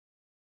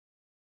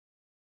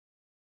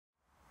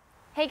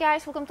Hey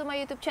guys, welcome to my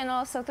YouTube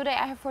channel. So today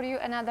I have for you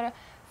another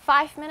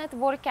 5-minute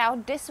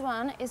workout. This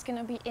one is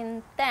gonna be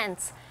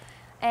intense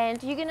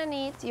and you're gonna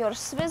need your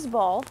Swiss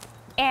ball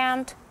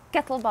and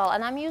kettlebell,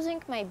 and I'm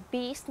using my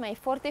Beast, my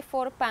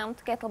 44-pound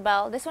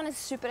kettlebell. This one is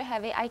super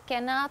heavy. I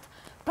cannot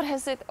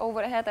press it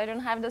overhead. I don't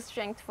have the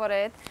strength for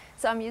it,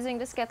 so I'm using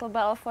this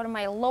kettlebell for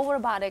my lower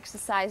body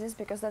exercises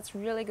because that's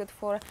really good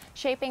for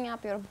shaping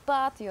up your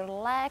butt, your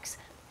legs.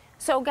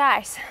 So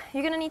guys,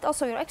 you're gonna need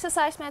also your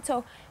exercise mat,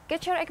 so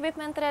get your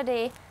equipment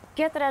ready,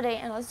 get ready,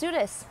 and let's do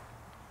this.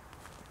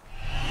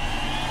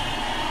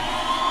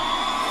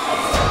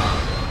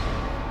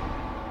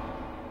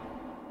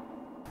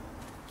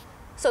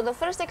 So the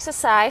first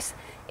exercise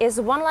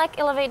is one leg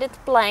elevated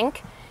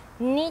plank,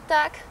 knee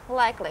tuck,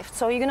 leg lift.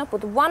 So you're gonna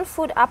put one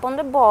foot up on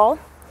the ball.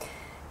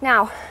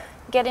 Now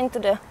get into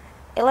the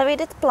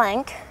elevated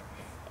plank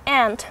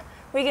and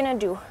we're gonna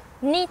do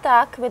knee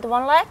tuck with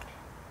one leg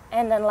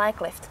and then leg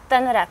lift.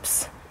 10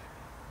 reps.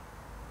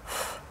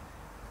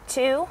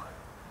 2,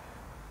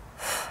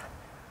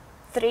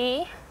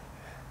 3,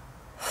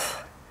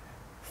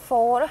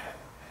 4,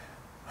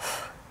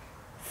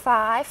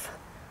 5,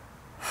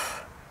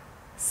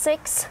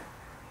 6,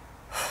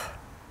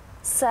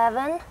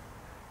 7,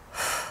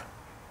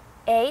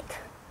 8,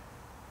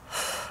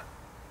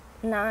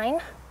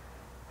 9,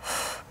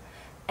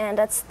 and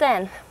that's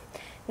 10.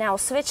 Now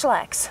switch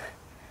legs.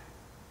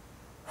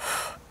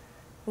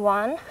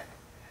 1,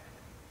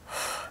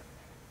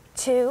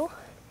 2,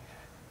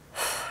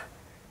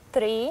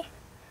 3,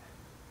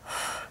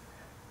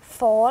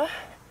 4,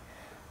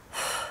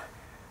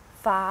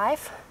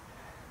 5,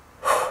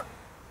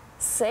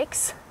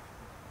 6,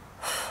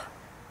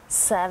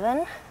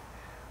 7,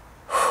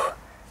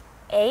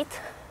 8,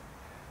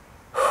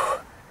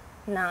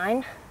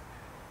 9,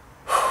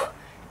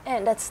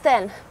 and that's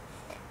 10.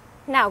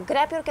 Now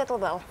grab your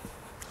kettlebell.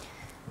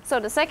 So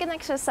the second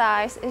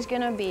exercise is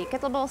gonna be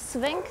kettlebell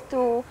swing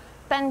to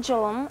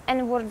pendulum,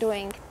 and we're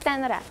doing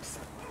 10 reps.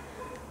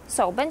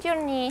 So bend your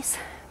knees,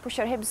 push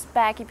your hips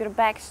back, keep your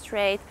back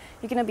straight.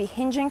 You're gonna be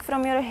hinging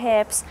from your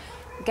hips.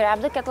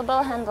 Grab the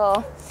kettlebell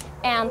handle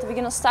and we're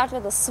gonna start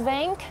with a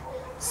swing.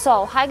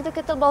 So hike the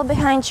kettlebell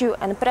behind you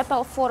and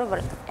propel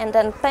forward, and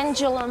then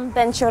pendulum,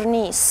 bend your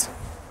knees.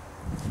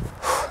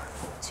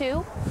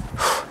 2,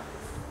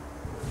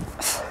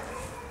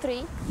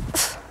 3,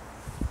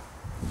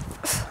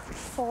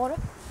 4,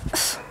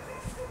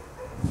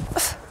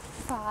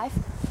 5,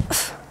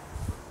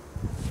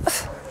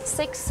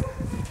 6,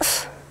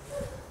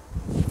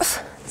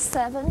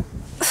 7,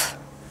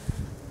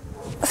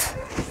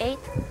 8,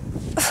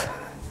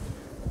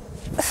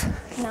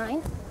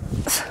 9,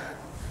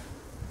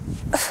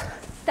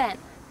 10.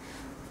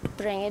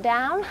 Bring it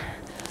down,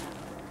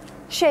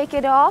 shake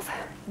it off,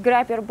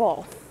 grab your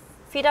ball.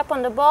 Feet up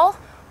on the ball.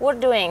 We're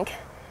doing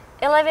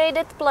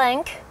elevated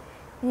plank,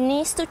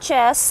 knees to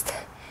chest,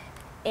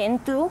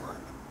 into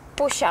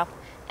push-up,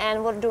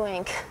 and we're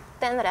doing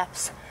 10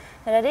 reps.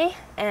 Ready?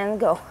 And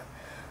go.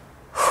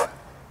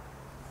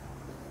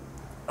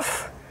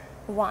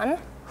 1,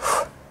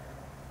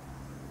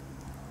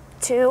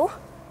 2,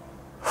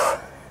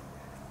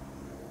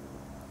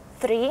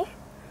 3,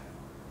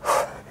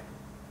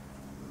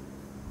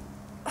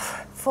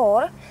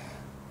 4,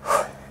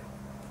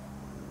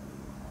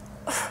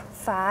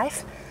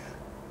 5,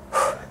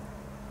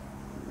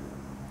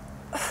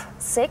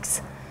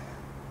 6,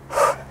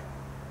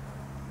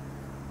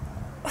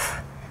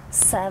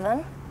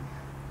 7,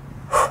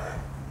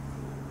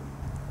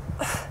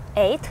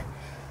 8,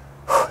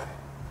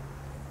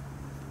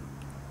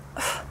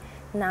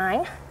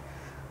 9,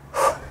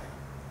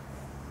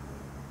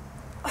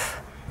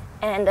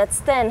 and that's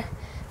 10.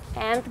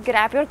 And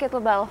grab your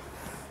kettlebell.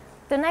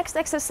 The next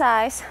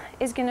exercise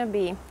is gonna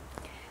be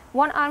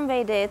one arm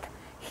weighted,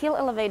 heel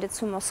elevated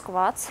sumo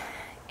squats,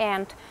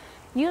 and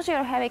use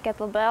your heavy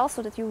kettlebell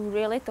so that you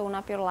really tone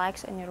up your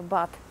legs and your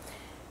butt.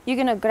 You're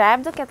gonna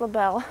grab the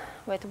kettlebell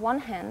with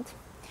one hand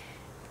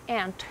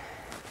and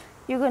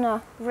you're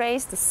gonna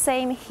raise the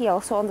same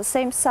heel. So on the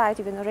same side,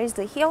 you're gonna raise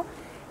the heel,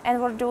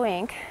 and we're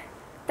doing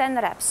 10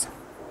 reps.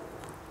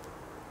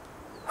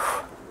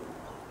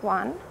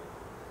 1,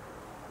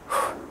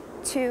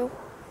 2,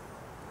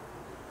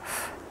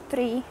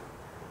 3,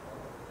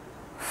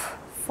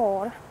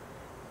 4,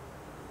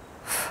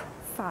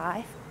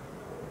 5,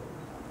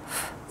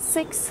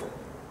 6,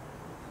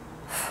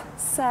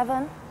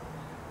 7,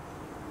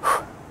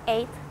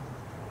 8,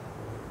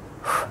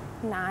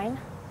 9,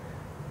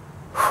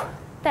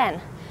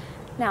 10.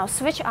 Now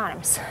switch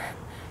arms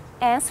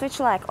and switch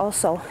leg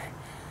also.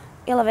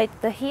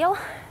 Elevate the heel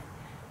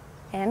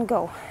and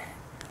go.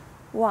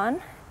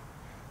 1,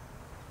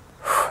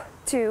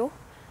 2,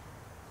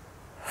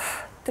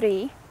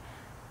 3,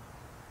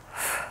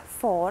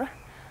 4,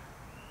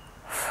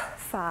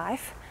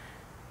 5,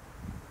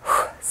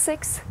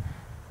 6,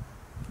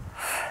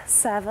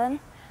 7,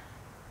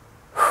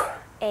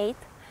 8,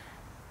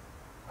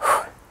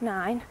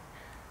 9,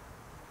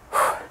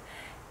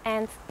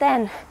 and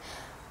 10.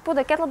 Put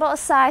the kettlebell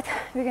aside.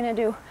 We're gonna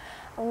do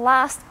a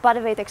last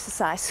bodyweight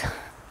exercise.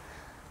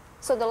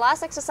 So the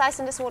last exercise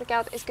in this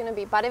workout is going to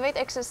be bodyweight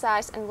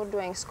exercise, and we're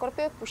doing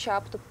scorpio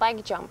push-up to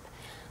pike jump.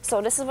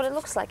 So this is what it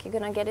looks like. You're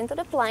going to get into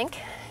the plank.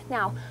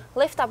 Now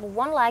lift up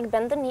one leg,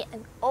 bend the knee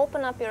and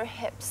open up your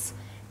hips.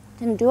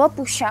 Then do a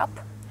push-up.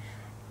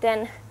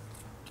 Then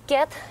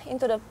get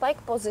into the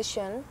pike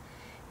position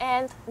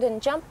and then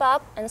jump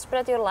up and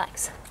spread your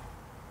legs.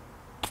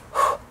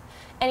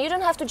 And you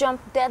don't have to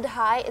jump that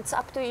high. It's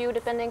up to you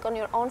depending on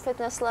your own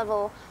fitness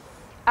level.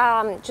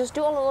 Just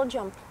do a little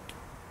jump.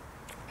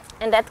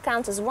 And that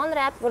counts as 1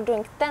 rep. We're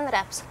doing 10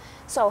 reps.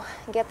 So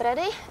get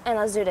ready and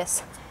let's do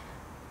this.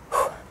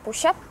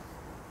 Push up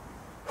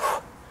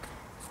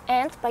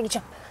and pike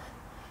jump.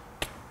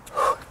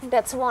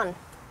 That's 1.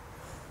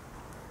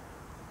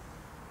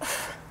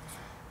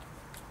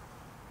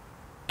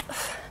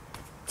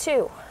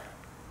 2.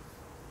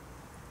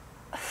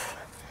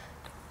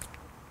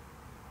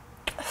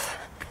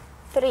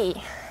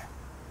 3.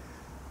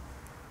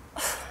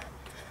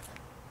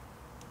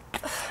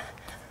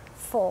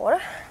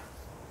 4.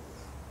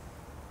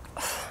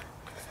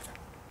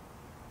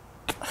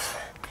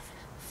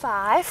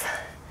 5.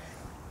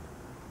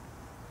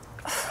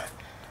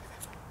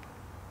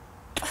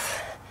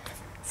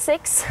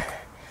 6.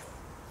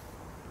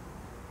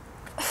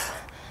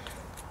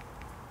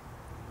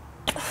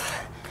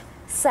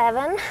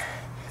 7.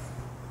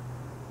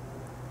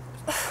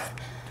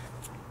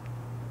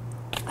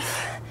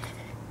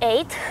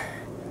 8.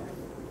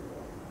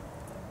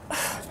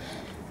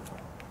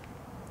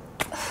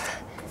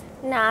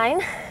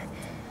 9.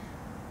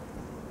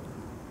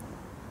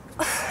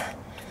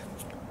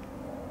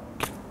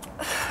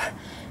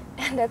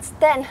 10. That's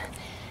 10.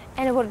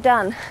 And we're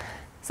done.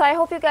 So I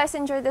hope you guys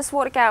enjoyed this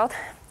workout.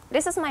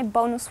 This is my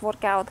bonus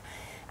workout.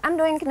 I'm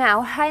doing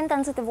now high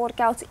intensity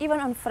workouts even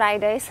on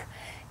Fridays,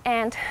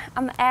 and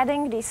I'm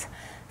adding these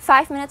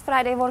 5-minute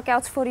Friday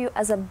workouts for you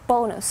as a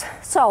bonus.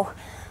 So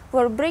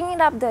we're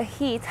bringing up the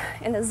heat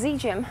in the Z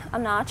gym a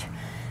notch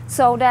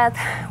so that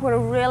we'll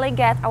really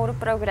get our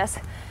progress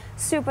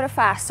super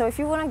fast. So if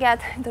you want to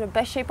get into the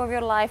best shape of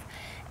your life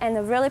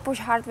and really push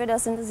hard with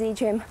us in the Z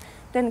gym,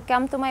 then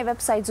come to my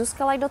website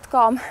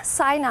zuzka.com,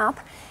 sign up,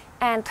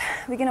 and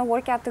we're gonna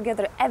work out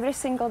together every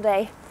single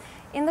day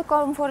in the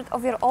comfort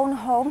of your own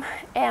home,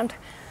 and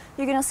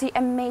you're gonna see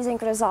amazing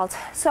results.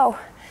 So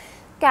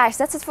guys,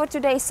 that's it for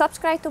today.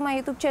 Subscribe to my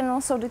YouTube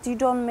channel so that you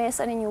don't miss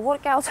any new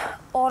workouts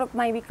or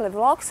my weekly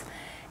vlogs,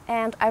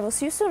 and I will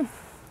see you soon.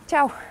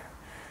 Ciao.